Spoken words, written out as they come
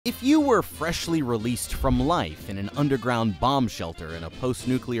If you were freshly released from life in an underground bomb shelter in a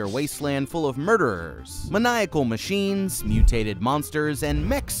post-nuclear wasteland full of murderers, maniacal machines, mutated monsters, and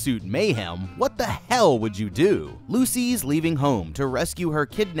mech suit mayhem, what the hell would you do? Lucy's leaving home to rescue her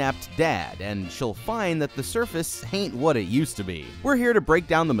kidnapped dad, and she'll find that the surface ain't what it used to be. We're here to break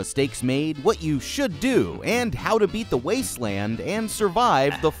down the mistakes made, what you should do, and how to beat the wasteland and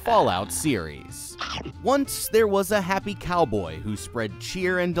survive the Fallout series. Once there was a happy cowboy who spread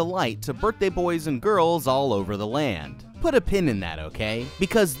cheer and delight to birthday boys and girls all over the land. Put a pin in that, okay?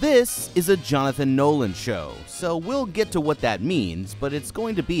 Because this is a Jonathan Nolan show, so we'll get to what that means, but it's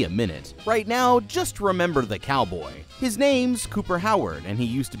going to be a minute. Right now, just remember the cowboy. His name's Cooper Howard, and he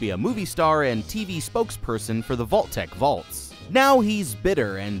used to be a movie star and TV spokesperson for the Vault-Tec Vaults. Now he's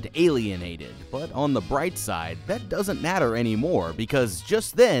bitter and alienated, but on the bright side, that doesn't matter anymore because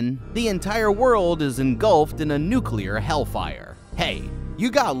just then, the entire world is engulfed in a nuclear hellfire. Hey,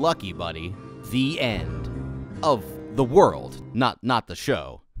 you got lucky, buddy. The end. Of the world, not the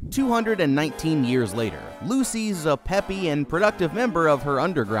show. 219 years later, Lucy's a peppy and productive member of her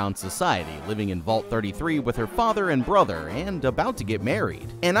underground society, living in Vault 33 with her father and brother, and about to get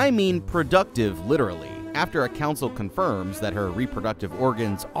married. And I mean productive literally. After a council confirms that her reproductive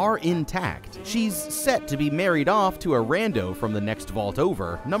organs are intact, she's set to be married off to a rando from the next vault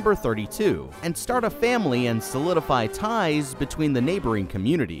over, number 32, and start a family and solidify ties between the neighboring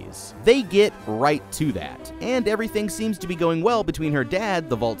communities. They get right to that, and everything seems to be going well between her dad,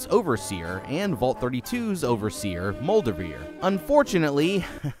 the vault's overseer, and Vault 32's overseer, Moldavier. Unfortunately,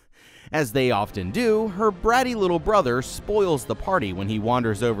 as they often do, her bratty little brother spoils the party when he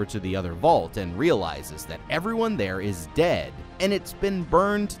wanders over to the other vault and realizes that everyone there is dead, and it's been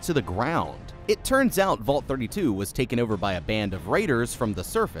burned to the ground. It turns out Vault 32 was taken over by a band of raiders from the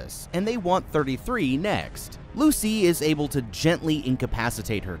surface, and they want 33 next. Lucy is able to gently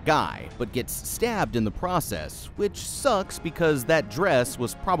incapacitate her guy, but gets stabbed in the process, which sucks because that dress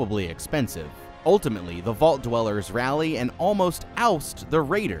was probably expensive. Ultimately, the Vault Dwellers rally and almost oust the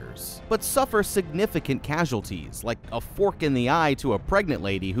raiders, but suffer significant casualties, like a fork in the eye to a pregnant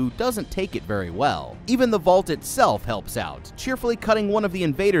lady who doesn't take it very well. Even the Vault itself helps out, cheerfully cutting one of the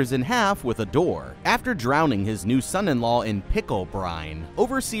invaders in half with a door. After drowning his new son-in-law in pickle brine,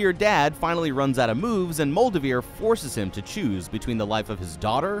 Overseer Dad finally runs out of moves and Moldavier forces him to choose between the life of his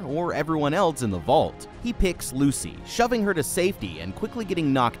daughter or everyone else in the Vault. He picks Lucy, shoving her to safety and quickly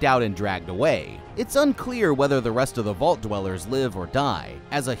getting knocked out and dragged away. It's unclear whether the rest of the Vault Dwellers live or die,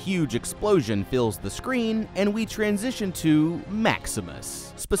 as a huge explosion fills the screen and we transition to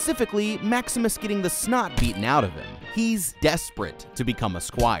Maximus. Specifically, Maximus getting the snot beaten out of him. He's desperate to become a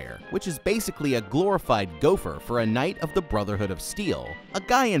squire, which is basically a glorified gopher for a knight of the Brotherhood of Steel, a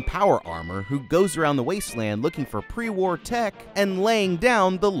guy in power armor who goes around the wasteland looking for pre-war tech and laying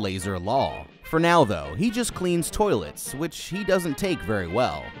down the laser law. For now though, he just cleans toilets, which he doesn't take very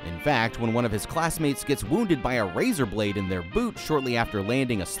well. In fact, when one of his classmates gets wounded by a razor blade in their boot shortly after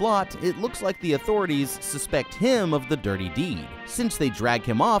landing a slot, it looks like the authorities suspect him of the dirty deed, since they drag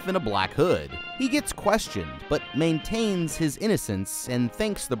him off in a black hood. He gets questioned, but maintains his innocence and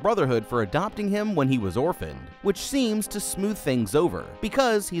thanks the Brotherhood for adopting him when he was orphaned, which seems to smooth things over,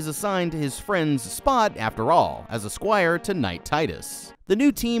 because he's assigned to his friend's spot after all, as a squire to Knight Titus. The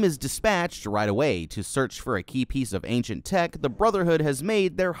new team is dispatched right away to search for a key piece of ancient tech the Brotherhood has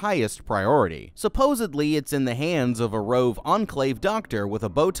made their highest priority. Supposedly, it's in the hands of a rove Enclave doctor with a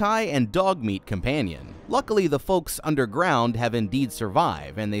bow tie and dog meat companion. Luckily, the folks underground have indeed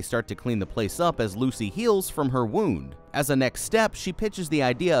survived, and they start to clean the place up as Lucy heals from her wound. As a next step, she pitches the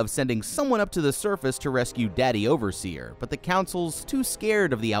idea of sending someone up to the surface to rescue Daddy Overseer, but the council's too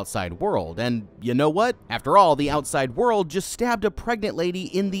scared of the outside world, and you know what? After all, the outside world just stabbed a pregnant lady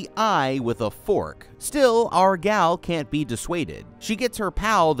in the eye with a fork. Still, our gal can't be dissuaded. She gets her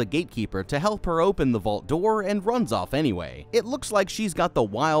pal, the gatekeeper, to help her open the vault door and runs off anyway. It looks like she's got the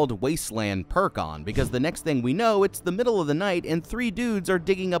Wild Wasteland perk on, because the next thing we know, it's the middle of the night and 3 dudes are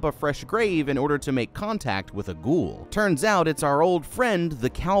digging up a fresh grave in order to make contact with a ghoul. Turns out it's our old friend, the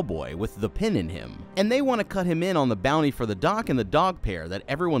cowboy, with the pin in him. And they want to cut him in on the bounty for the doc and the dog pair that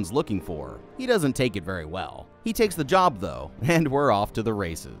everyone's looking for. He doesn't take it very well. He takes the job though, and we're off to the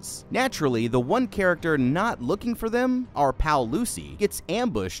races. Naturally, the one character not looking for them, our pal Lucy, gets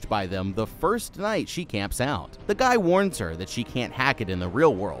ambushed by them the first night she camps out. The guy warns her that she can't hack it in the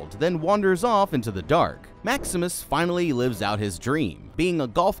real world, then wanders off into the dark. Maximus finally lives out his dream, being a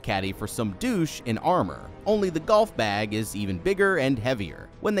golf caddy for some douche in armor. Only the golf bag is even bigger and heavier.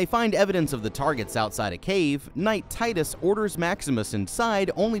 When they find evidence of the targets outside a cave, Knight Titus orders Maximus inside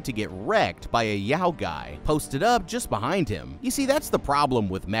only to get wrecked by a Yao guy, posts busted up just behind him. You see, that's the problem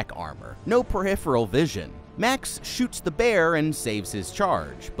with mech armor. No peripheral vision. Max shoots the bear and saves his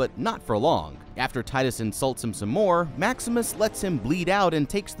charge, but not for long. After Titus insults him some more, Maximus lets him bleed out and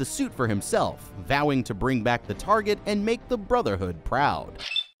takes the suit for himself, vowing to bring back the target and make the Brotherhood proud.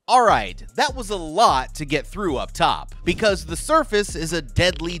 Alright, that was a lot to get through up top, because the surface is a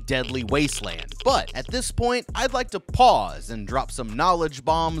deadly, deadly wasteland. But at this point, I'd like to pause and drop some knowledge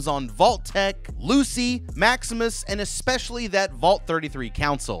bombs on Vault-Tec, Lucy, Maximus, and especially that Vault 33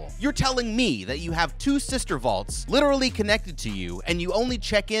 Council. You're telling me that you have two sister vaults literally connected to you, and you only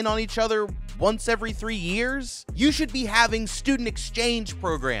check in on each other once every 3 years? You should be having student exchange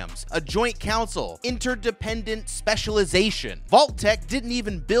programs, a joint council, interdependent specialization. Vault-Tec didn't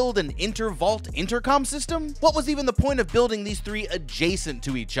even build an inter-vault intercom system? What was even the point of building these three adjacent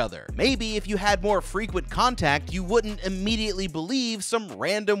to each other? Maybe if you had more frequent contact, you wouldn't immediately believe some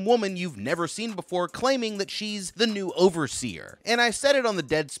random woman you've never seen before claiming that she's the new overseer. And I said it on the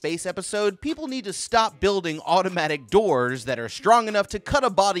Dead Space episode, people need to stop building automatic doors that are strong enough to cut a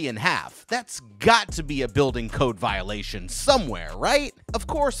body in half. That's got to be a building code violation somewhere, right? Of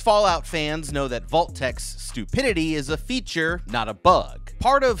course, Fallout fans know that Vault-Tec's stupidity is a feature, not a bug.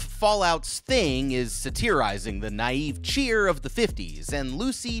 Part of Fallout's thing is satirizing the naive cheer of the 50s, and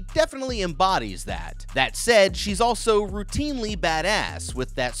Lucy definitely embodies that. That said, she's also routinely badass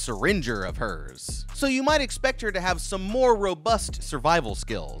with that syringer of hers. So you might expect her to have some more robust survival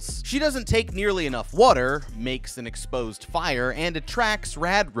skills. She doesn't take nearly enough water, makes an exposed fire, and attracts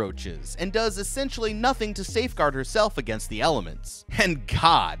rad roaches, and does essentially nothing to safeguard herself against the elements. And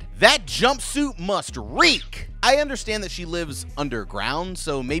God, that jumpsuit must reek! I understand that she lives underground,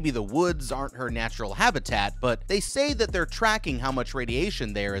 so maybe the woods aren't her natural habitat, but they say that they're tracking how much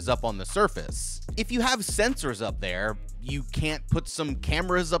radiation there is up on the surface. If you have sensors up there, you can't put some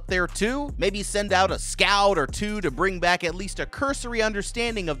cameras up there too? Maybe send out a scout or two to bring back at least a cursory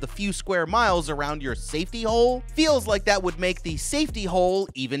understanding of the few square miles around your safety hole? Feels like that would make the safety hole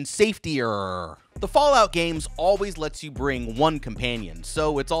even safetier. The Fallout games always lets you bring one companion,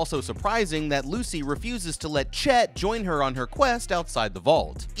 so it's also surprising that Lucy refuses to let Chet join her on her quest outside the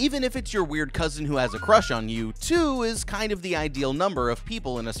vault. Even if it's your weird cousin who has a crush on you, 2 is kind of the ideal number of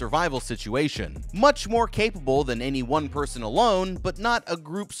people in a survival situation. Much more capable than any one person alone, but not a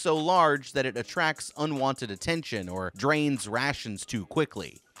group so large that it attracts unwanted attention or drains rations too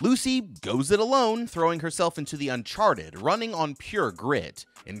quickly. Lucy goes it alone, throwing herself into the uncharted, running on pure grit.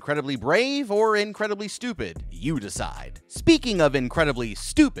 Incredibly brave or incredibly stupid? You decide. Speaking of incredibly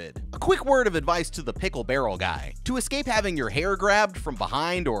stupid, a quick word of advice to the pickle barrel guy. To escape having your hair grabbed from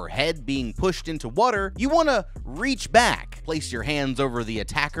behind or head being pushed into water, you want to reach back, place your hands over the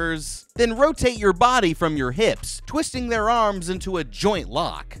attackers, then rotate your body from your hips, twisting their arms into a joint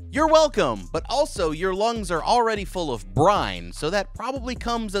lock. You're welcome, but also your lungs are already full of brine, so that probably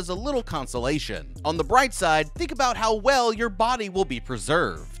comes as a little consolation. On the bright side, think about how well your body will be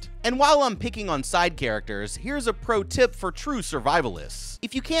preserved. And while I'm picking on side characters, here's a pro tip for true survivalists.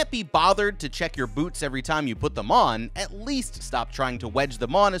 If you can't be bothered to check your boots every time you put them on, at least stop trying to wedge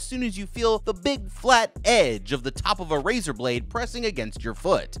them on as soon as you feel the big flat edge of the top of a razor blade pressing against your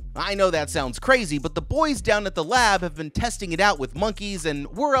foot. I know that sounds crazy, but the boys down at the lab have been testing it out with monkeys and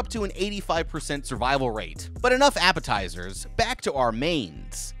we're up to an 85% survival rate. But enough appetizers, back to our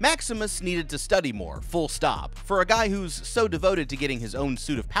mains. Maximus needed to study more, full stop. For a guy who's so devoted to getting his own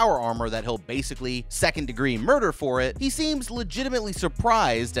suit of power armor that he'll basically second-degree murder for it, he seems legitimately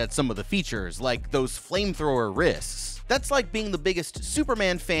surprised at some of the features, like those flamethrower wrists. That's like being the biggest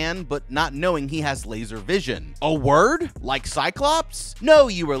Superman fan, but not knowing he has laser vision. A word? Like Cyclops? No,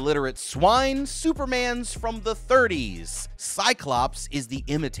 you illiterate swine, Superman's from the 30s. Cyclops is the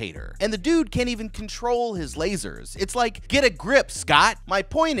imitator, and the dude can't even control his lasers. It's like, get a grip, Scott. My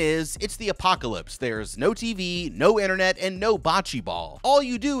point is, it's the apocalypse. There's no TV, no internet, and no bocce ball. All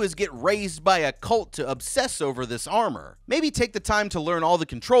you do is get raised by a cult to obsess over this armor. Maybe take the time to learn all the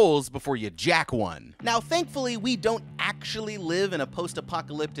controls before you jack one. Now, thankfully, we don't actually live in a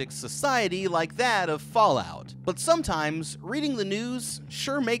post-apocalyptic society like that of Fallout. But sometimes, reading the news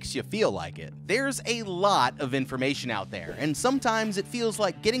sure makes you feel like it. There's a lot of information out there, and sometimes it feels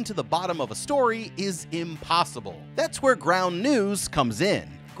like getting to the bottom of a story is impossible. That's where Ground News comes in.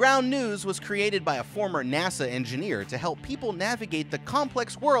 Ground News was created by a former NASA engineer to help people navigate the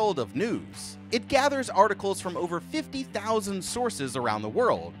complex world of news. It gathers articles from over 50,000 sources around the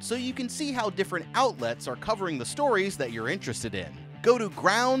world, so you can see how different outlets are covering the stories that you're interested in. Go to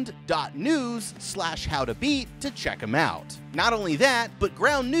ground.news/howtobeat to check them out. Not only that, but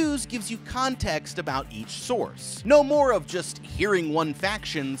Ground News gives you context about each source. No more of just hearing one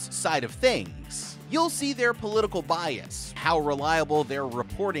faction's side of things. You'll see their political bias, how reliable their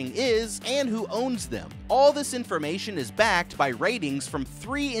reporting is, and who owns them. All this information is backed by ratings from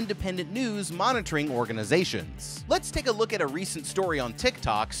 3 independent news monitoring organizations. Let's take a look at a recent story on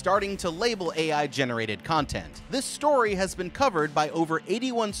TikTok starting to label AI-generated content. This story has been covered by over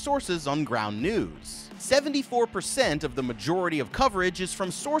 81 sources on Ground News. 74% of the majority of coverage is from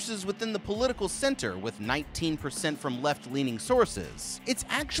sources within the political center, with 19% from left-leaning sources. It's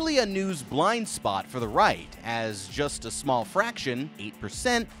actually a news blind spot for the right, as just a small fraction,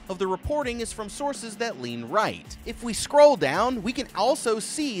 8%, of the reporting is from sources that lean right. If we scroll down, we can also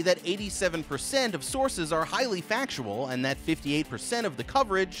see that 87% of sources are highly factual and that 58% of the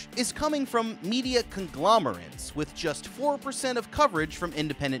coverage is coming from media conglomerates, with just 4% of coverage from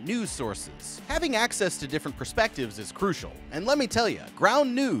independent news sources. Having access to different perspectives is crucial, and let me tell you,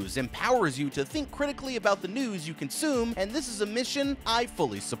 Ground News empowers you to think critically about the news you consume, and this is a mission I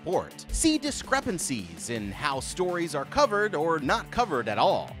fully support. See discrepancies in how stories are covered or not covered at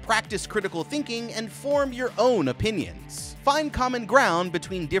all. Practice critical thinking and form your own opinions. Find common ground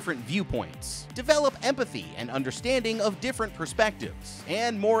between different viewpoints. Develop empathy and understanding of different perspectives.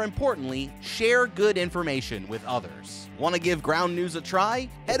 And more importantly, share good information with others. Want to give Ground News a try?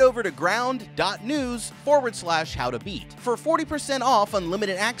 Head over to ground.news/howtobeat for 40% off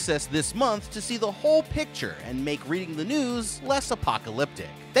unlimited access this month to see the whole picture and make reading the news less apocalyptic.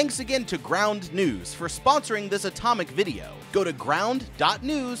 Thanks again to Ground News for sponsoring this atomic video. Go to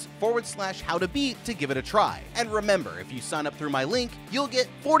ground.news/howtobeat to give it a try. And remember, if you sign up through my link, you'll get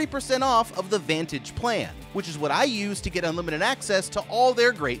 40% off of the Vantage plan, which is what I use to get unlimited access to all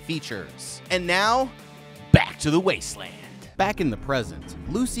their great features. And now, back to the wasteland. Back in the present,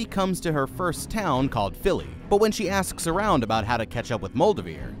 Lucy comes to her first town called Philly, but when she asks around about how to catch up with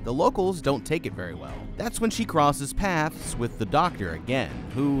Moldavir, the locals don't take it very well. That's when she crosses paths with the doctor again,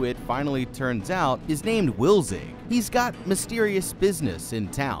 who it finally turns out is named Wilzig. He's got mysterious business in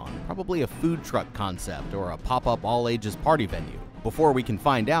town, probably a food truck concept or a pop-up all-ages party venue. Before we can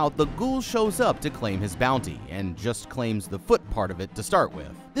find out, the ghoul shows up to claim his bounty, and just claims the foot part of it to start with.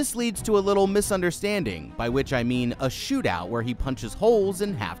 This leads to a little misunderstanding, by which I mean a shootout where he punches holes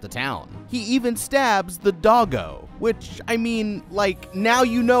in half the town. He even stabs the doggo, which, I mean, like, now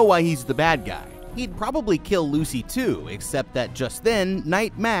you know why he's the bad guy. He'd probably kill Lucy too, except that just then,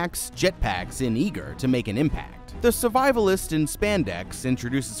 Night Max jetpacks in eager to make an impact. The survivalist in spandex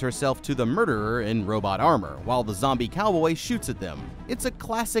introduces herself to the murderer in robot armor, while the zombie cowboy shoots at them. It's a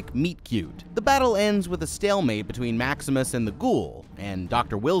classic meet cute. The battle ends with a stalemate between Maximus and the ghoul, and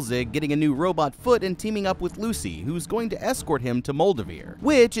Dr. Wilzig getting a new robot foot and teaming up with Lucy, who's going to escort him to Moldavir,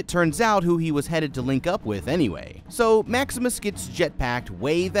 which it turns out who he was headed to link up with anyway. So Maximus gets jetpacked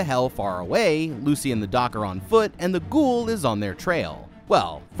way the hell far away, Lucy and the doc are on foot, and the ghoul is on their trail.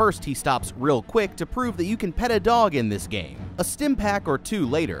 Well, first he stops real quick to prove that you can pet a dog in this game. A stim pack or two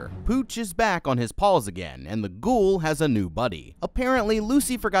later, Pooch is back on his paws again, and the ghoul has a new buddy. Apparently,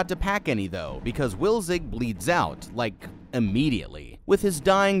 Lucy forgot to pack any though, because Wilzig bleeds out, like, immediately. With his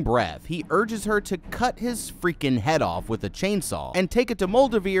dying breath, he urges her to cut his freaking head off with a chainsaw and take it to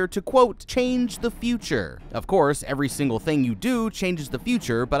Moldavir to, quote, change the future. Of course, every single thing you do changes the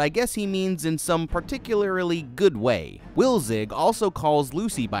future, but I guess he means in some particularly good way. Wilzig also calls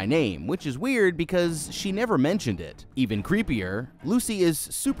Lucy by name, which is weird because she never mentioned it. Even creepier, Lucy is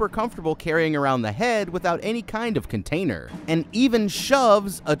super comfortable carrying around the head without any kind of container, and even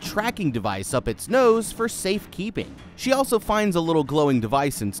shoves a tracking device up its nose for safekeeping. She also finds a little glowing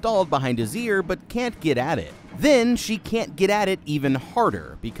device installed behind his ear but can't get at it. Then she can't get at it even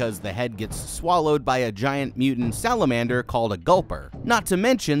harder because the head gets swallowed by a giant mutant salamander called a gulper. Not to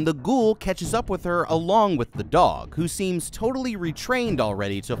mention, the ghoul catches up with her along with the dog, who seems totally retrained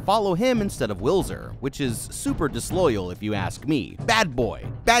already to follow him instead of Wilzer, which is super disloyal if you ask me. Bad boy.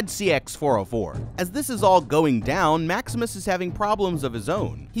 Bad CX-404. As this is all going down, Maximus is having problems of his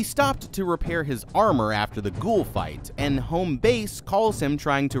own. He stopped to repair his armor after the ghoul fight, and home base calls him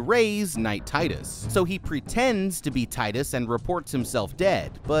trying to raise Knight Titus. So he pretends to be Titus and reports himself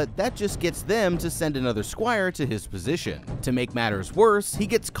dead, but that just gets them to send another squire to his position. To make matters worse, he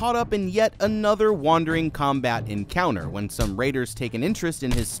gets caught up in yet another wandering combat encounter when some raiders take an interest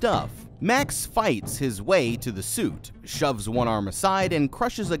in his stuff. Max fights his way to the suit, shoves one arm aside, and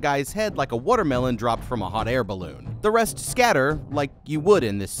crushes a guy's head like a watermelon dropped from a hot air balloon. The rest scatter like you would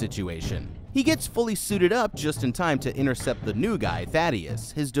in this situation. He gets fully suited up just in time to intercept the new guy,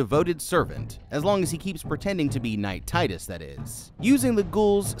 Thaddeus, his devoted servant, as long as he keeps pretending to be Knight Titus, that is. Using the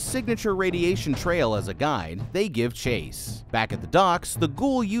ghoul's signature radiation trail as a guide, they give chase. Back at the docks, the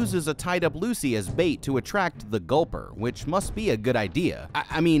ghoul uses a tied-up Lucy as bait to attract the Gulper, which must be a good idea.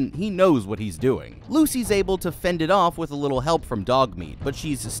 I mean, he knows what he's doing. Lucy's able to fend it off with a little help from Dogmeat, but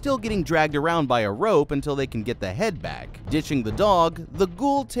she's still getting dragged around by a rope until they can get the head back. Ditching the dog, the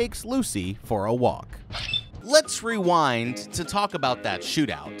ghoul takes Lucy for a walk. Let's rewind to talk about that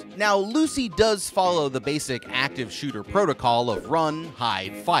shootout. Now, Lucy does follow the basic active shooter protocol of run,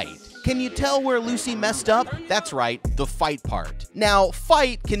 hide, fight. Can you tell where Lucy messed up? That's right, the fight part. Now,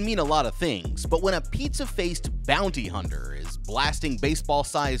 fight can mean a lot of things, but when a pizza-faced bounty hunter is blasting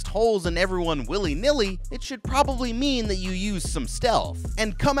baseball-sized holes in everyone willy-nilly, it should probably mean that you use some stealth,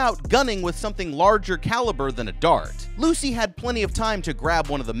 and come out gunning with something larger caliber than a dart. Lucy had plenty of time to grab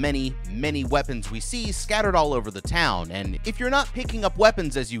one of the many weapons we see scattered all over the town, and if you're not picking up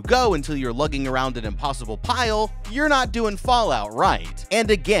weapons as you go until you're lugging around an impossible pile, you're not doing Fallout right. And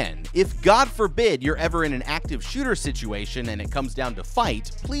again, if God forbid you're ever in an active shooter situation and it comes down to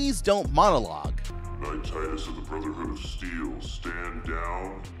fight, please don't monologue. Knight Titus of the Brotherhood of Steel, stand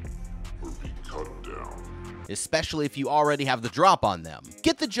down or be cut down. Especially if you already have the drop on them.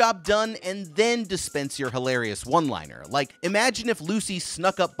 Get the job done and then dispense your hilarious one-liner. Like, imagine if Lucy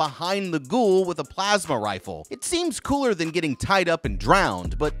snuck up behind the ghoul with a plasma rifle. It seems cooler than getting tied up and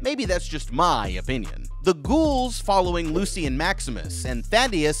drowned, but maybe that's just my opinion. The ghoul's following Lucy and Maximus, and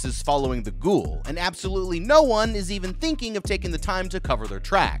Thaddeus is following the ghoul, and absolutely no one is even thinking of taking the time to cover their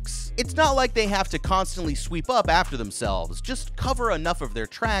tracks. It's not like they have to constantly sweep up after themselves, just cover enough of their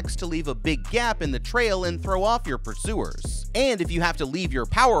tracks to leave a big gap in the trail and throw off your pursuers. And if you have to leave your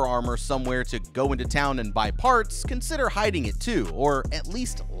power armor somewhere to go into town and buy parts, consider hiding it too, or at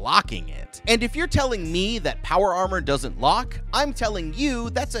least locking it. And if you're telling me that power armor doesn't lock, I'm telling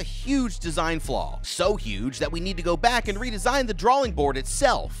you that's a huge design flaw. So huge that we need to go back and redesign the drawing board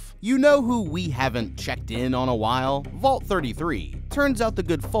itself. You know who we haven't checked in on a while? Vault 33. Turns out the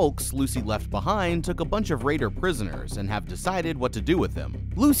good folks Lucy left behind took a bunch of Raider prisoners and have decided what to do with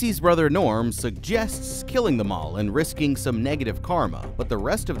them. Lucy's brother Norm suggests killing them all and risking some negative karma, but the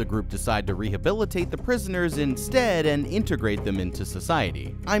rest of the group decide to rehabilitate the prisoners instead and integrate them into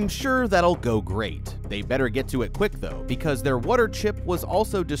society. I'm sure that'll go great. They better get to it quick though, because their water chip was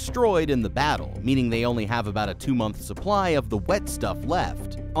also destroyed in the battle, meaning they only have about a 2-month supply of the wet stuff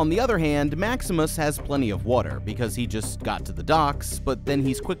left. On the other hand, Maximus has plenty of water because he just got to the docks, but then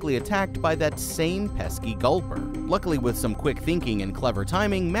he's quickly attacked by that same pesky Gulper. Luckily, with some quick thinking and clever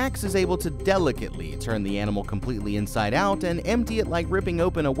timing, Max is able to delicately turn the animal completely inside out and empty it like ripping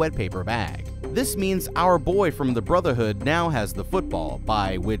open a wet paper bag. This means our boy from the Brotherhood now has the football,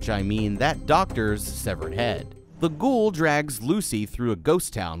 by which I mean that doctor's severed head. The ghoul drags Lucy through a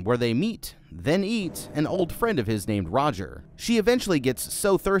ghost town where they meet, then eat, an old friend of his named Roger. She eventually gets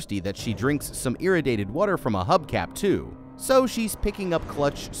so thirsty that she drinks some irradiated water from a hubcap too. So she's picking up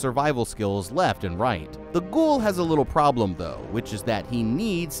clutch survival skills left and right. The ghoul has a little problem though, which is that he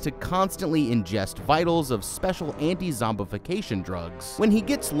needs to constantly ingest vitals of special anti-zombification drugs. When he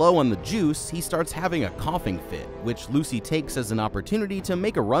gets low on the juice, he starts having a coughing fit, which Lucy takes as an opportunity to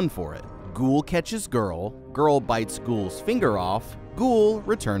make a run for it. Ghoul catches girl, girl bites ghoul's finger off, ghoul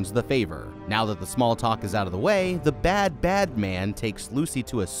returns the favor. Now that the small talk is out of the way, the bad man takes Lucy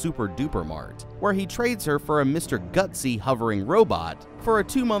to a super duper mart, where he trades her for a Mr. Gutsy hovering robot for a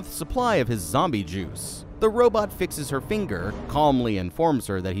 2-month supply of his zombie juice. The robot fixes her finger, calmly informs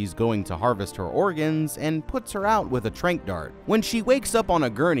her that he's going to harvest her organs, and puts her out with a tranq dart. When she wakes up on a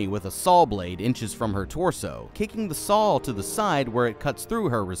gurney with a saw blade inches from her torso, kicking the saw to the side where it cuts through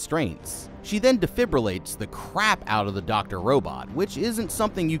her restraints. She then defibrillates the crap out of the Dr. Robot, which isn't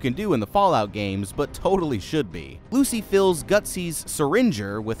something you can do in the Fallout games, but totally should be. Lucy fills Gutsy's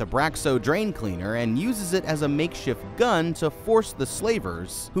syringer with a Braxo drain cleaner and uses it as a makeshift gun to force the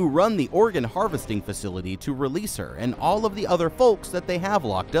slavers who run the organ harvesting facility to release her and all of the other folks that they have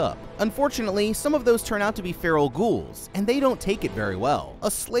locked up. Unfortunately, some of those turn out to be feral ghouls, and they don't take it very well.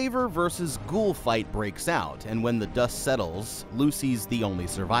 A slaver versus ghoul fight breaks out, and when the dust settles, Lucy's the only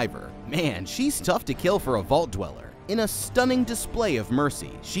survivor. Man, she's tough to kill for a vault dweller. In a stunning display of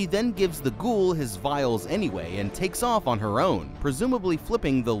mercy, she then gives the ghoul his vials anyway and takes off on her own, presumably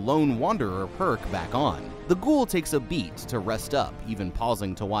flipping the Lone Wanderer perk back on. The ghoul takes a beat to rest up, even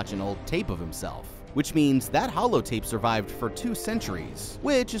pausing to watch an old tape of himself. which means that holotape survived for 2 centuries,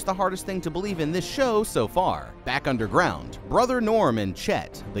 which is the hardest thing to believe in this show so far. Back underground, Brother Norm and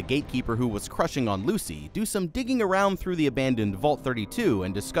Chet, the gatekeeper who was crushing on Lucy, do some digging around through the abandoned Vault 32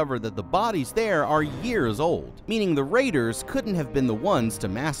 and discover that the bodies there are years old, meaning the raiders couldn't have been the ones to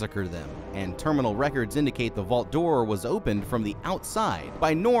massacre them, and terminal records indicate the vault door was opened from the outside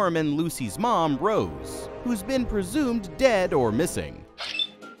by Norm and Lucy's mom, Rose, who's been presumed dead or missing.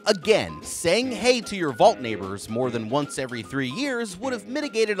 Again, saying hey to your vault neighbors more than once every 3 years would have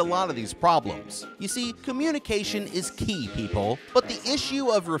mitigated a lot of these problems. You see, communication is key, people, but the issue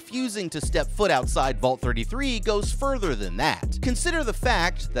of refusing to step foot outside Vault 33 goes further than that. Consider the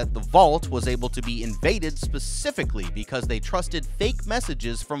fact that the vault was able to be invaded specifically because they trusted fake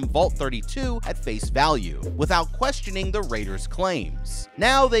messages from Vault 32 at face value, without questioning the raiders' claims.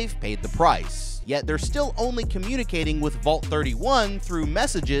 Now they've paid the price. Yet they're still only communicating with Vault 31 through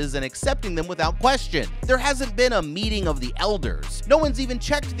messages and accepting them without question. There hasn't been a meeting of the elders. No one's even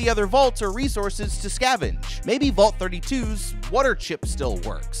checked the other vaults or resources to scavenge. Maybe Vault 32's water chip still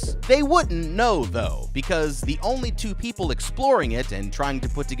works. They wouldn't know though, because the only 2 people exploring it and trying to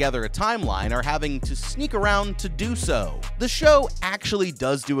put together a timeline are having to sneak around to do so. The show actually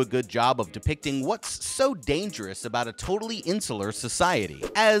does do a good job of depicting what's so dangerous about a totally insular society.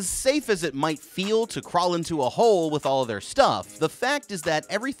 As safe as it might feel to crawl into a hole with all of their stuff, the fact is that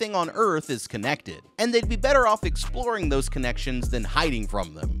everything on Earth is connected, and they'd be better off exploring those connections than hiding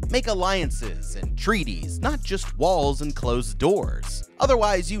from them. Make alliances and treaties, not just walls and closed doors.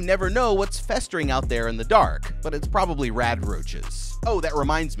 Otherwise, you never know what's festering out there in the dark, but it's probably rad roaches. Oh, that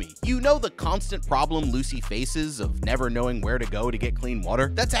reminds me, you know the constant problem Lucy faces of never knowing where to go to get clean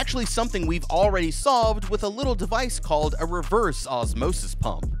water? That's actually something we've already solved with a little device called a reverse osmosis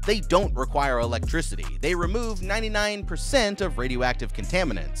pump. They don't require electricity. They remove 99% of radioactive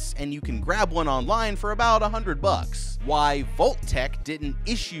contaminants, and you can grab one online for about $100. Why Vault Tech didn't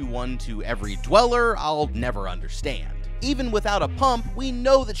issue one to every dweller, I'll never understand. Even without a pump, we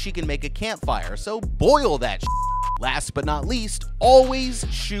know that she can make a campfire, so boil that shit. Last but not least, always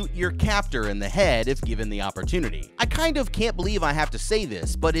shoot your captor in the head if given the opportunity. I kind of can't believe I have to say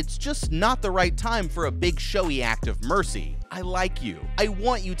this, but it's just not the right time for a big showy act of mercy. I like you. I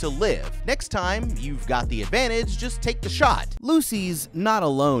want you to live. Next time you've got the advantage, just take the shot. Lucy's not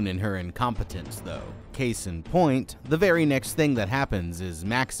alone in her incompetence, though. Case in point, the very next thing that happens is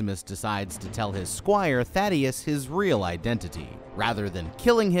Maximus decides to tell his squire Thaddeus his real identity, rather than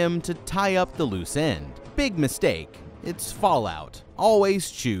killing him to tie up the loose end. Big mistake. It's Fallout. Always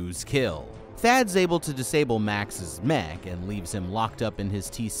choose kill. Thad's able to disable Max's mech and leaves him locked up in his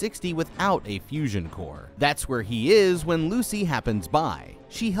T-60 without a fusion core. That's where he is when Lucy happens by.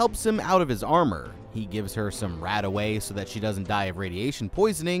 She helps him out of his armor. He gives her some rat away so that she doesn't die of radiation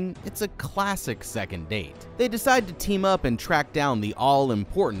poisoning. It's a classic second date. They decide to team up and track down the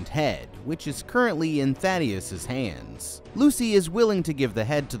all-important head, which is currently in Thaddeus's hands. Lucy is willing to give the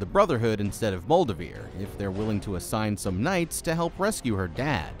head to the Brotherhood instead of Moldavir, if they're willing to assign some knights to help rescue her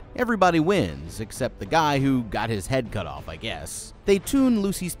dad. Everybody wins, except the guy who got his head cut off, I guess. They tune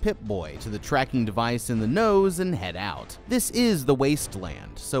Lucy's Pip-Boy to the tracking device in the nose and head out. This is the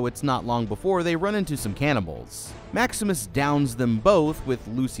Wasteland, so it's not long before they run into some cannibals. Maximus downs them both with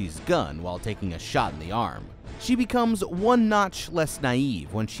Lucy's gun while taking a shot in the arm. She becomes one notch less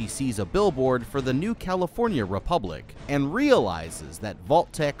naive when she sees a billboard for the New California Republic and realizes that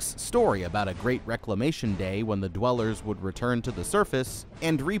Vault Tech's story about a great reclamation day when the dwellers would return to the surface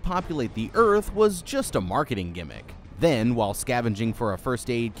and repopulate the Earth was just a marketing gimmick. Then, while scavenging for a first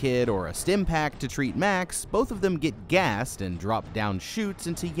aid kit or a stim pack to treat Max, both of them get gassed and drop down chutes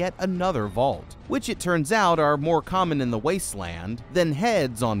into yet another vault, which it turns out are more common in the Wasteland than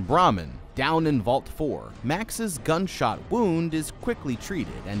heads on Brahmin. Down in Vault 4, Max's gunshot wound is quickly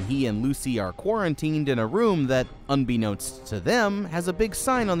treated, and he and Lucy are quarantined in a room that, unbeknownst to them, has a big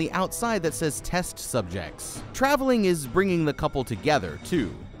sign on the outside that says test subjects. Traveling is bringing the couple together,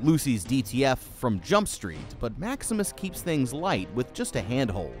 too. Lucy's DTF from Jump Street, but Maximus keeps things light with just a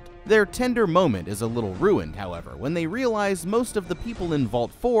handhold. Their tender moment is a little ruined, however, when they realize most of the people in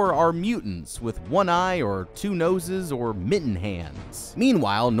Vault 4 are mutants with one eye or two noses or mitten hands.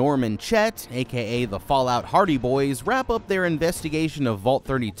 Meanwhile, Norm and Chet, aka the Fallout Hardy Boys, wrap up their investigation of Vault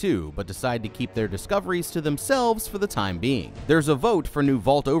 32, but decide to keep their discoveries to themselves for the time being. There's a vote for new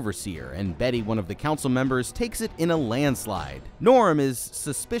Vault Overseer, and Betty, one of the council members, takes it in a landslide. Norm is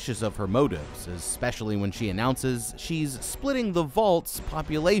suspicious of her motives, especially when she announces she's splitting the Vault's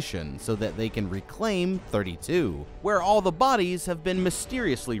population so that they can reclaim 32, where all the bodies have been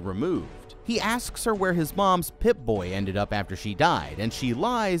mysteriously removed. He asks her where his mom's Pip-Boy ended up after she died, and she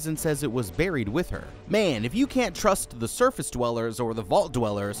lies and says it was buried with her. Man, if you can't trust the surface dwellers or the vault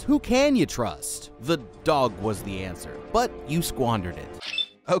dwellers, who can you trust? The dog was the answer, but you squandered it.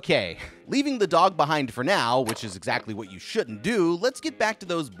 Okay, leaving the dog behind for now, which is exactly what you shouldn't do, let's get back to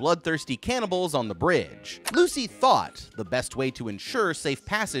those bloodthirsty cannibals on the bridge. Lucy thought the best way to ensure safe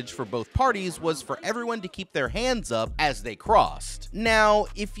passage for both parties was for everyone to keep their hands up as they crossed. Now,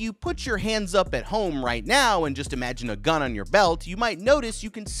 if you put your hands up at home right now and just imagine a gun on your belt, you might notice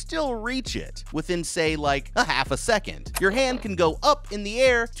you can still reach it within, say, like a half a second. Your hand can go up in the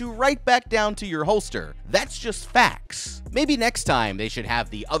air to right back down to your holster. That's just facts. Maybe next time they should have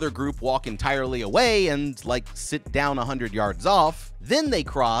the other group walk entirely away and, like, sit down 100 yards off. Then they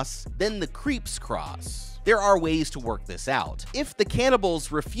cross, then the creeps cross. There are ways to work this out. If the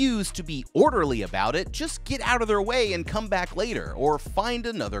cannibals refuse to be orderly about it, just get out of their way and come back later, or find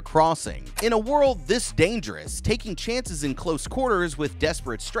another crossing. In a world this dangerous, taking chances in close quarters with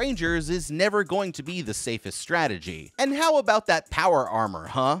desperate strangers is never going to be the safest strategy. And how about that power armor,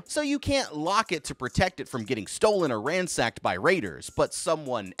 huh? So you can't lock it to protect it from getting stolen or ransacked by raiders, but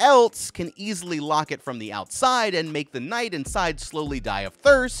someone else can easily lock it from the outside and make the knight inside slowly die of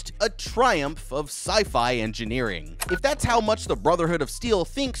thirst, a triumph of sci-fi engineering. If that's how much the Brotherhood of Steel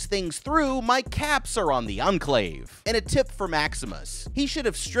thinks things through, my caps are on the Enclave. And a tip for Maximus: he should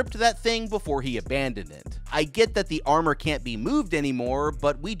have stripped that thing before he abandoned it. I get that the armor can't be moved anymore,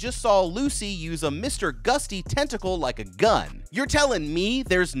 but we just saw Lucy use a Mr. Gusty tentacle like a gun. You're telling me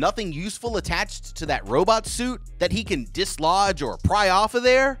there's nothing useful attached to that robot suit that he can dislodge or pry off of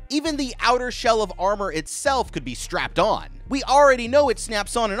there? Even the outer shell of armor itself could be strapped on. We already know it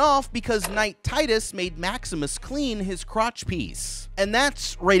snaps on and off because Knight Titus made Maximus clean his crotch piece. And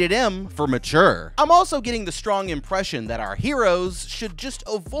that's rated M for mature. I'm also getting the strong impression that our heroes should just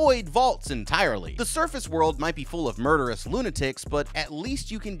avoid vaults entirely. The surface world might be full of murderous lunatics, but at least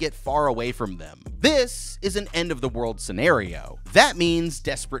you can get far away from them. This is an end-of-the-world scenario. That means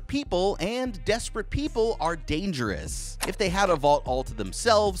desperate people, and desperate people are dangerous. If they had a vault all to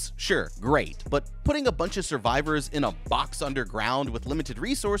themselves, sure, great, but putting a bunch of survivors in a box underground with limited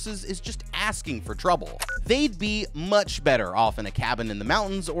resources is just asking for trouble. They'd be much better off in a cabin in the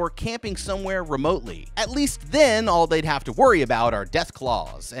mountains or camping somewhere remotely. At least then, all they'd have to worry about are death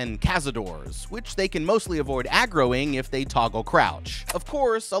claws and cazadors, which they can mostly avoid aggroing if they toggle crouch. Of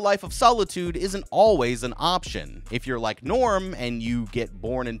course, a life of solitude isn't always an option. If you're like Norm and you get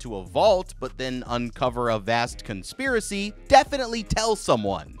born into a vault but then uncover a vast conspiracy, definitely tell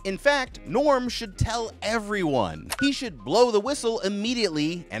someone. In fact, Norm should tell everyone. He should blow the whistle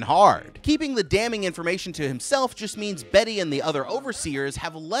immediately and hard. Keeping the damning information to himself just means Betty and the other overseers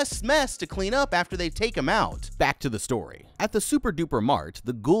have less mess to clean up after they take him out. Back to the story. At the Super Duper Mart,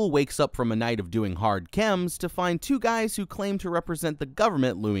 the ghoul wakes up from a night of doing hard chems to find two guys who claim to represent the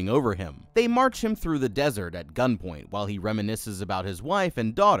government looming over him. They march him through the desert at gunpoint while he reminisces about his wife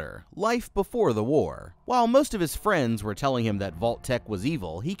and daughter, life before the war. While most of his friends were telling him that Vault Tech was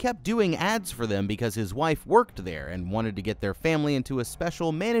evil, he kept doing ads for them because his wife worked there and wanted to get their family into a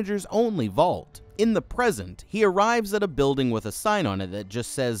special managers-only vault. In the present, he arrives at a building with a sign on it that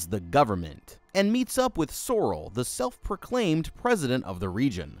just says "The Government," and meets up with Sorrel, the self-proclaimed president of the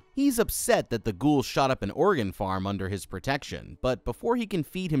region. He's upset that the ghoul shot up an organ farm under his protection, but before he can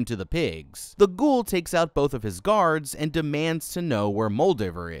feed him to the pigs, the ghoul takes out both of his guards and demands to know where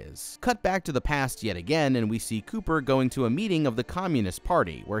Moldiver is. Cut back to the past yet again, and we see Cooper going to a meeting of the Communist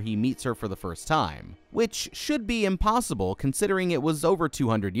Party, where he meets her for the first time. Which should be impossible considering it was over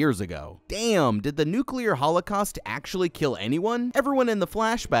 200 years ago. Damn, did the nuclear holocaust actually kill anyone? Everyone in the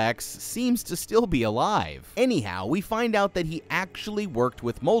flashbacks seems to still be alive. Anyhow, we find out that he actually worked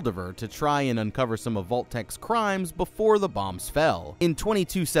with Moldiver to try and uncover some of Vault-Tech's crimes before the bombs fell. In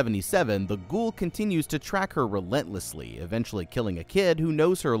 2277, the ghoul continues to track her relentlessly, eventually killing a kid who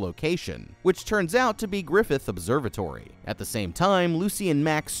knows her location, which turns out to be Griffith Observatory. At the same time, Lucy and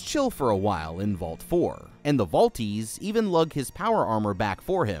Max chill for a while in Vault 4, and the Vaulties even lug his power armor back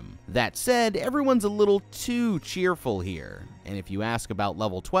for him. That said, everyone's a little too cheerful here, and if you ask about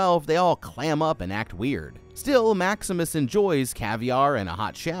level 12, they all clam up and act weird. Still, Maximus enjoys caviar and a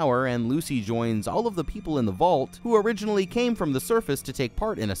hot shower, and Lucy joins all of the people in the vault who originally came from the surface to take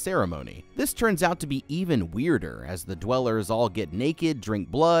part in a ceremony. This turns out to be even weirder, as the dwellers all get naked, drink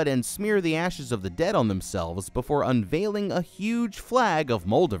blood, and smear the ashes of the dead on themselves before unveiling a huge flag of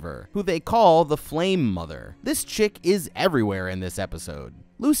Moldiver, who they call the Flame Mother. This chick is everywhere in this episode.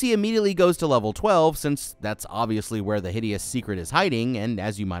 Lucy immediately goes to level 12 since that's obviously where the hideous secret is hiding, and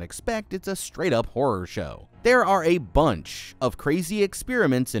as you might expect, it's a straight up horror show. There are a bunch of crazy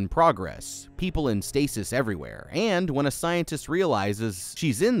experiments in progress, people in stasis everywhere, and when a scientist realizes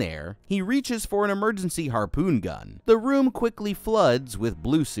she's in there, he reaches for an emergency harpoon gun. The room quickly floods with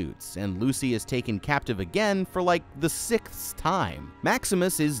blue suits, and Lucy is taken captive again for like the 6th time.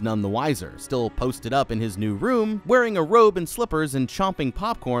 Maximus is none the wiser, still posted up in his new room, wearing a robe and slippers and chomping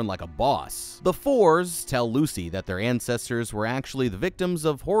popcorn like a boss. The Fours tell Lucy that their ancestors were actually the victims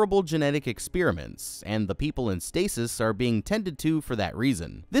of horrible genetic experiments, and the people in stasis are being tended to for that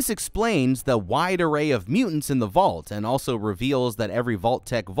reason. This explains the wide array of mutants in the vault, and also reveals that every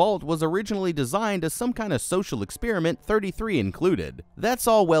Vault-Tec vault was originally designed as some kind of social experiment, 33 included. That's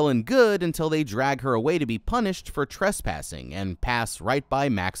all well and good until they drag her away to be punished for trespassing and pass right by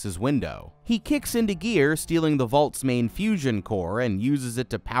Max's window. He kicks into gear, stealing the vault's main fusion core, and uses it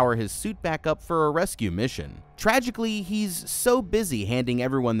to power his suit back up for a rescue mission. Tragically, he's so busy handing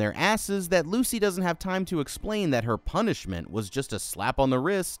everyone their asses that Lucy doesn't have time to explain that her punishment was just a slap on the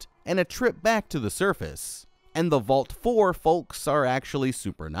wrist and a trip back to the surface. And the Vault 4 folks are actually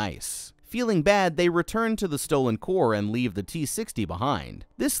super nice. Feeling bad, they return to the stolen core and leave the T-60 behind.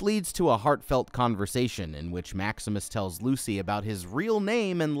 This leads to a heartfelt conversation in which Maximus tells Lucy about his real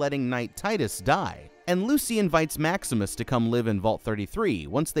name and letting Knight Titus die. And Lucy invites Maximus to come live in Vault 33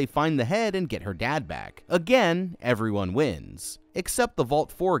 once they find the head and get her dad back. Again, everyone wins. Except the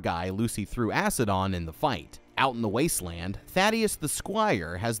Vault 4 guy Lucy threw acid on in the fight. Out in the wasteland, Thaddeus the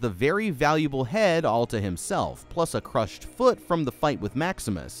Squire has the very valuable head all to himself, plus a crushed foot from the fight with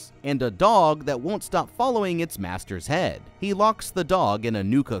Maximus, and a dog that won't stop following its master's head. He locks the dog in a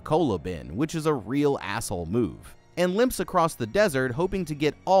Nuka-Cola bin, which is a real asshole move, and limps across the desert hoping to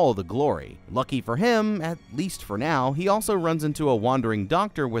get all the glory. Lucky for him, at least for now, he also runs into a wandering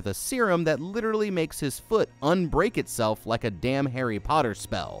doctor with a serum that literally makes his foot unbreak itself like a damn Harry Potter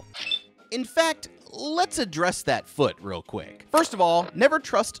spell. In fact, let's address that foot real quick. First of all, never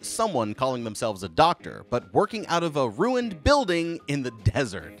trust someone calling themselves a doctor, but working out of a ruined building in the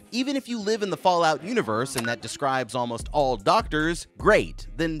desert. Even if you live in the Fallout universe and that describes almost all doctors, great,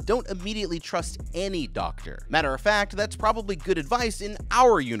 then don't immediately trust any doctor. Matter of fact, that's probably good advice in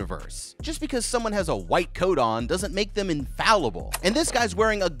our universe. Just because someone has a white coat on doesn't make them infallible. And this guy's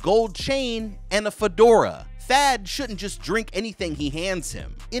wearing a gold chain and a fedora. Thad shouldn't just drink anything he hands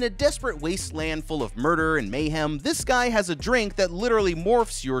him. In a desperate wasteland full of murder and mayhem, this guy has a drink that literally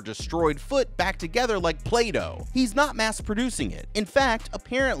morphs your destroyed foot back together like Play-Doh. He's not mass producing it. In fact,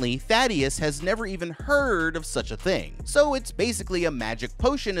 apparently Thaddeus has never even heard of such a thing. So it's basically a magic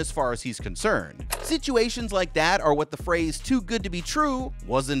potion as far as he's concerned. Situations like that are what the phrase "too good to be true"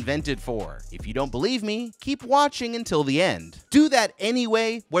 was invented for. If you don't believe me, keep watching until the end. Do that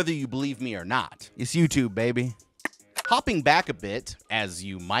anyway, whether you believe me or not. It's YouTube, baby. Hopping back a bit, as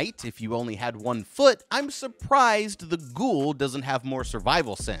you might if you only had one foot, I'm surprised the ghoul doesn't have more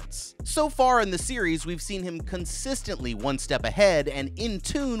survival sense. So far in the series, we've seen him consistently one step ahead and in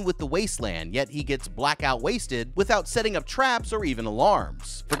tune with the wasteland, yet he gets blackout wasted without setting up traps or even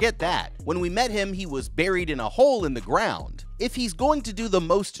alarms. Forget that. When we met him, he was buried in a hole in the ground. If he's going to do the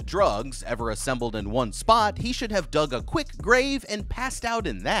most drugs ever assembled in one spot, he should have dug a quick grave and passed out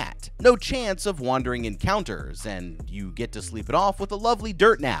in that. No chance of wandering encounters, and you get to sleep it off with a lovely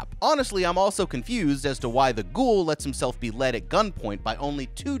dirt nap. Honestly, I'm also confused as to why the ghoul lets himself be led at gunpoint by only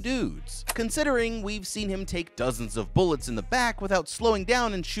 2 dudes, considering we've seen him take dozens of bullets in the back without slowing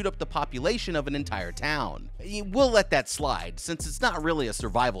down and shoot up the population of an entire town. We'll let that slide, since it's not really a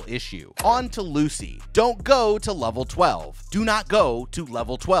survival issue. On to Lucy. Don't go to level 12. Do not go to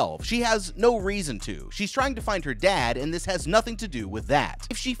level 12. She has no reason to. She's trying to find her dad, and this has nothing to do with that.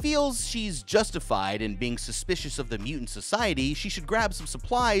 If she feels she's justified in being suspicious of the mutant society, she should grab some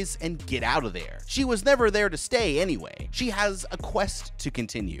supplies and get out of there. She was never there to stay anyway. She has a quest to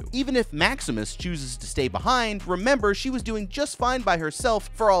continue. Even if Maximus chooses to stay behind, remember she was doing just fine by herself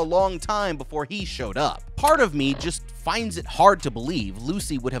for a long time before he showed up. Part of me just finds it hard to believe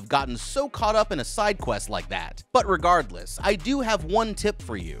Lucy would have gotten so caught up in a side quest like that. But regardless, I do have one tip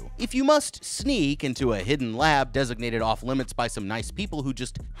for you. If you must sneak into a hidden lab designated off limits by some nice people who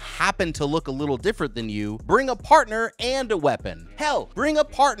just happen to look a little different than you, bring a partner and a weapon. Hell, bring a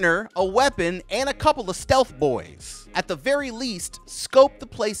partner, a weapon, and a couple of stealth boys. At the very least, scope the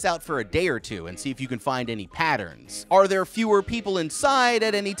place out for a day or two and see if you can find any patterns. Are there fewer people inside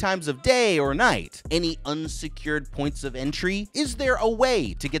at any times of day or night? Any unsecured points of entry? Is there a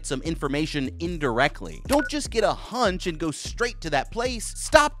way to get some information indirectly? Don't just get a hunch and go straight to that place.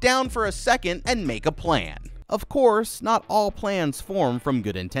 Stop down for a second and make a plan. Of course, not all plans form from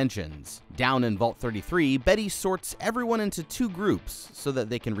good intentions. Down in Vault 33, Betty sorts everyone into 2 groups so that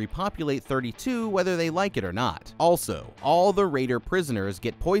they can repopulate 32 whether they like it or not. Also, all the Raider prisoners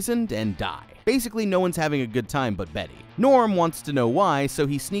get poisoned and die. Basically, no one's having a good time but Betty. Norm wants to know why, so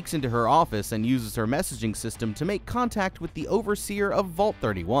he sneaks into her office and uses her messaging system to make contact with the overseer of Vault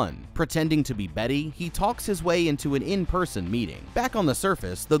 31. Pretending to be Betty, he talks his way into an in-person meeting. Back on the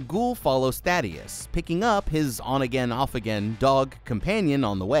surface, the ghoul follows Thaddeus, picking up his on-again, off-again dog companion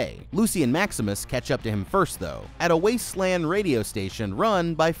on the way. Lucy and Maximus catch up to him first, though, at a Wasteland radio station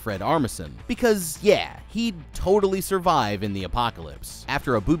run by Fred Armisen. Because, yeah, he'd totally survive in the apocalypse.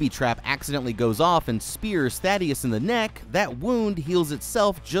 After a booby trap accidentally goes off and spears Thaddeus in the neck, that wound heals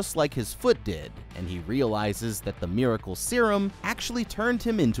itself just like his foot did, and he realizes that the miracle serum actually turned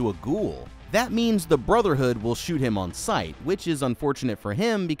him into a ghoul. That means the Brotherhood will shoot him on sight, which is unfortunate for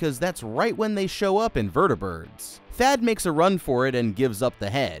him because that's right when they show up in Vertibirds. Thad makes a run for it and gives up the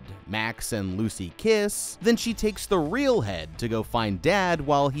head. Max and Lucy kiss, then she takes the real head to go find Dad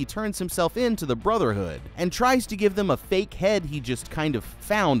while he turns himself into the Brotherhood and tries to give them a fake head he just kind of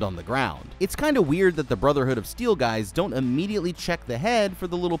found on the ground. It's kind of weird that the Brotherhood of Steel guys don't immediately check the head for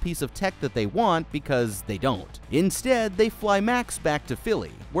the little piece of tech that they want because they don't. Instead, they fly Max back to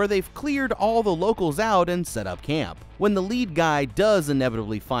Philly, where they've cleared all the locals out and set up camp. When the lead guy does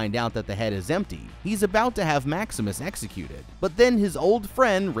inevitably find out that the head is empty, he's about to have Maximus executed. But then his old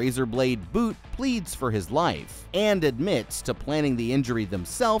friend Razorblade Boot pleads for his life and admits to planning the injury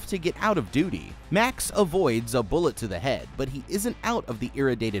themselves to get out of duty. Max avoids a bullet to the head, but he isn't out of the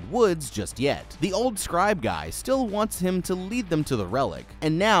irradiated woods just yet. The old scribe guy still wants him to lead them to the relic,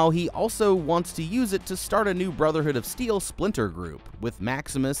 and now he also wants to use it to start a new Brotherhood of Steel splinter group, with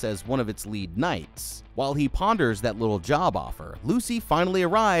Maximus as one of its lead knights. While he ponders that little job offer, Lucy finally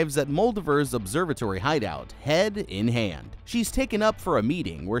arrives at Moldiver's observatory hideout, head in hand. She's taken up for a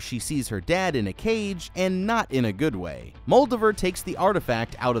meeting where she sees her dad in a cage, and not in a good way. Moldiver takes the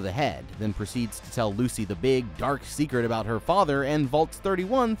artifact out of the head, then proceeds to tell Lucy the big, dark secret about her father and Vaults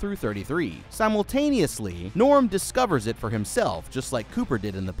 31 through 33. Simultaneously, Norm discovers it for himself, just like Cooper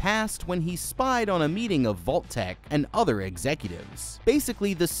did in the past when he spied on a meeting of Vault Tech and other executives.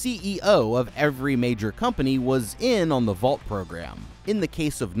 Basically, the CEO of every major company was in on the Vault program. In the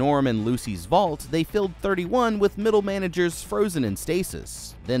case of Norm and Lucy's vault, they filled 31 with middle managers frozen in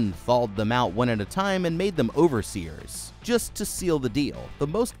stasis, then thawed them out one at a time and made them overseers. Just to seal the deal, the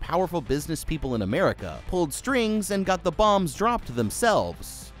most powerful business people in America pulled strings and got the bombs dropped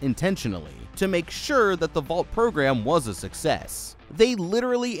themselves, intentionally, to make sure that the Vault program was a success. They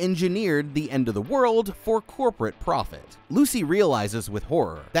literally engineered the end of the world for corporate profit. Lucy realizes with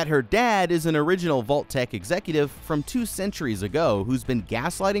horror that her dad is an original Vault Tech executive from 2 centuries ago who's been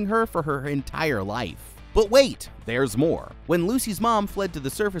gaslighting her for her entire life. But wait, there's more. When Lucy's mom fled to the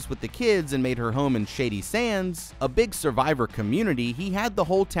surface with the kids and made her home in Shady Sands, a big survivor community, he had the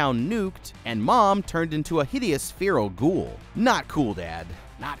whole town nuked, and Mom turned into a hideous feral ghoul. Not cool, Dad.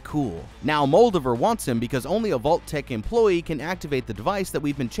 Not cool. Now Moldiver wants him because only a Vault Tech employee can activate the device that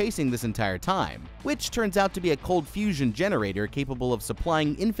we've been chasing this entire time, which turns out to be a cold fusion generator capable of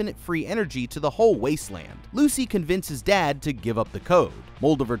supplying infinite free energy to the whole wasteland. Lucy convinces Dad to give up the code.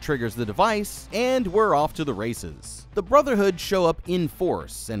 Moldiver triggers the device, and we're off to the races. The Brotherhood show up in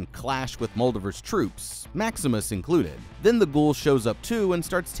force and clash with Moldiver's troops, Maximus included. Then the ghoul shows up too and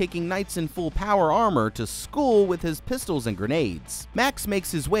starts taking knights in full power armor to school with his pistols and grenades. Max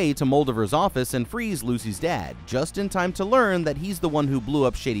makes his way to Moldiver's office and frees Lucy's dad, just in time to learn that he's the one who blew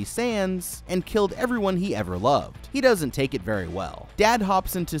up Shady Sands and killed everyone he ever loved. He doesn't take it very well. Dad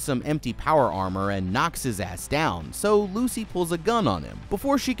hops into some empty power armor and knocks his ass down, so Lucy pulls a gun on him.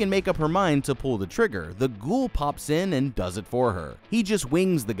 Before she can make up her mind to pull the trigger, the ghoul pops in and does it for her. He just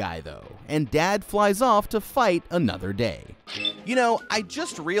wings the guy though, and Dad flies off to fight another day. You know, I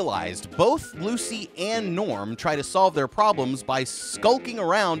just realized both Lucy and Norm try to solve their problems by skulking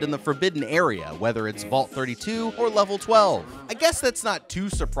around in the forbidden area, whether it's Vault 32 or Level 12. I guess that's not too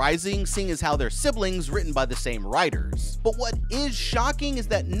surprising, seeing as how they're siblings written by the same writers. But what is shocking is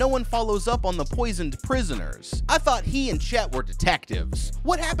that no one follows up on the poisoned prisoners. I thought he and Chet were detectives.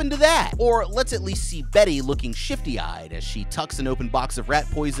 What happened to that? Or let's at least see Betty looking shifty-eyed as she tucks an open box of rat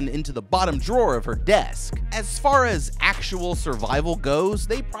poison into the bottom drawer of her desk. As far as actual survival goes,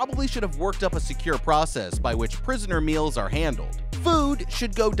 they probably should have worked up a secure process by which prisoner meals are handled. Food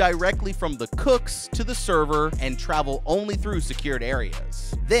should go directly from the cooks to the server and travel only through secured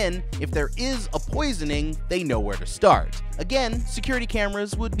areas. Then, if there is a poisoning, they know where to start. Again, security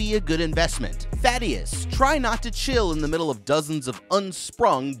cameras would be a good investment. Thaddeus, try not to chill in the middle of dozens of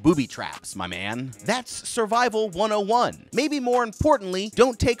unsprung booby traps, my man. That's survival 101. Maybe more importantly,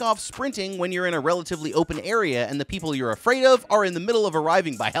 don't take off sprinting when you're in a relatively open area and the people you're afraid of are in the middle of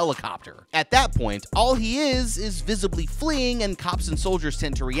arriving by helicopter. At that point, all he is visibly fleeing, and cops and soldiers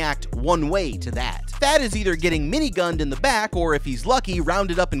tend to react one way to that. Thad is either getting minigunned in the back, or if he's lucky,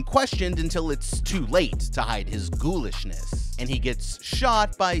 rounded up and questioned until it's too late to hide his ghoulishness, and he gets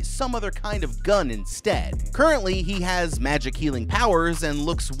shot by some other kind of gun instead. Currently, he has magic healing powers and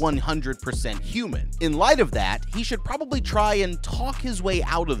looks 100% human. In light of that, he should probably try and talk his way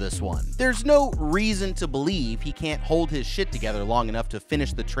out of this one. There's no reason to believe he can't hold his shit together long enough to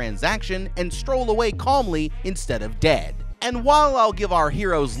finish the transaction and stroll away calmly instead of dead. And while I'll give our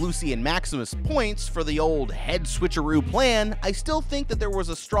heroes Lucy and Maximus points for the old head switcheroo plan, I still think that there was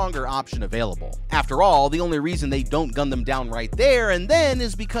a stronger option available. After all, the only reason they don't gun them down right there and then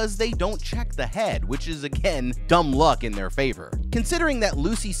is because they don't check the head, which is again, dumb luck in their favor. Considering that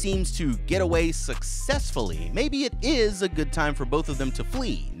Lucy seems to get away successfully, maybe it is a good time for both of them to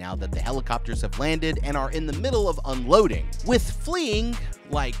flee, now that the helicopters have landed and are in the middle of unloading. With fleeing,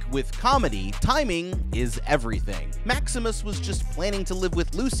 like with comedy, timing is everything. Maximus was just planning to live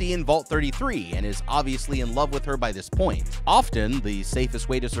with Lucy in Vault 33 and is obviously in love with her by this point. Often, the safest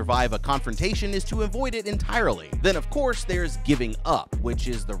way to survive a confrontation is to avoid it entirely. Then of course there's giving up, which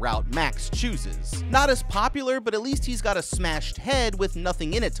is the route Max chooses. Not as popular, but at least he's got a smashed head with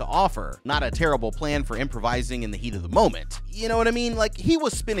nothing in it to offer. Not a terrible plan for improvising in the heat of the moment. You know what I mean? Like, he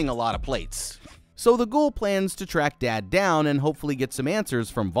was spinning a lot of plates. So the ghoul plans to track Dad down and hopefully get some answers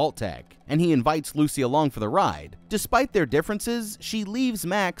from Vault Tech, and he invites Lucy along for the ride. Despite their differences, she leaves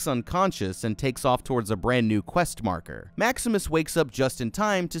Max unconscious and takes off towards a brand new quest marker. Maximus wakes up just in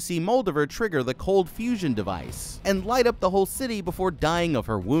time to see Moldover trigger the cold fusion device and light up the whole city before dying of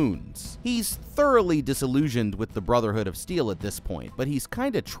her wounds. He's thoroughly disillusioned with the Brotherhood of Steel at this point, but he's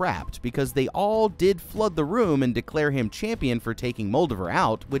kinda trapped because they all did flood the room and declare him champion for taking Moldover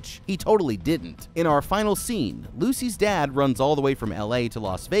out, which he totally didn't. In our final scene, Lucy's dad runs all the way from LA to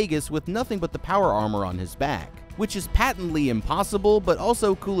Las Vegas with nothing but the power armor on his back, which is patently impossible, but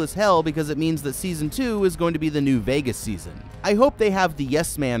also cool as hell because it means that Season 2 is going to be the new Vegas season. I hope they have the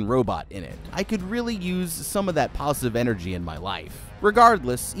Yes Man robot in it. I could really use some of that positive energy in my life.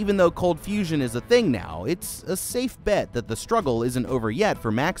 Regardless, even though cold fusion is a thing now, it's a safe bet that the struggle isn't over yet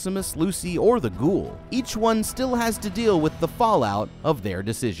for Maximus, Lucy, or the ghoul. Each one still has to deal with the fallout of their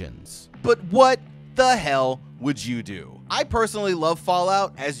decisions. But what the hell would you do? I personally love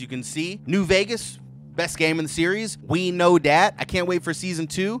Fallout, as you can see. New Vegas, best game in the series. We know that. I can't wait for Season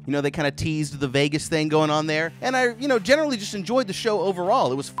 2. You know, they kind of teased the Vegas thing going on there. And I, generally just enjoyed the show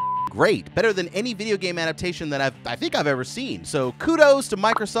overall. It was great. Better than any video game adaptation that I think I've ever seen. So kudos to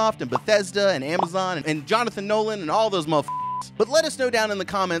Microsoft and Bethesda and Amazon and Jonathan Nolan and all those motherfuckers. But let us know down in the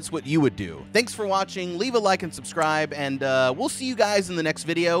comments what you would do. Thanks for watching. Leave a like and subscribe, and we'll see you guys in the next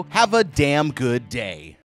video. Have a damn good day.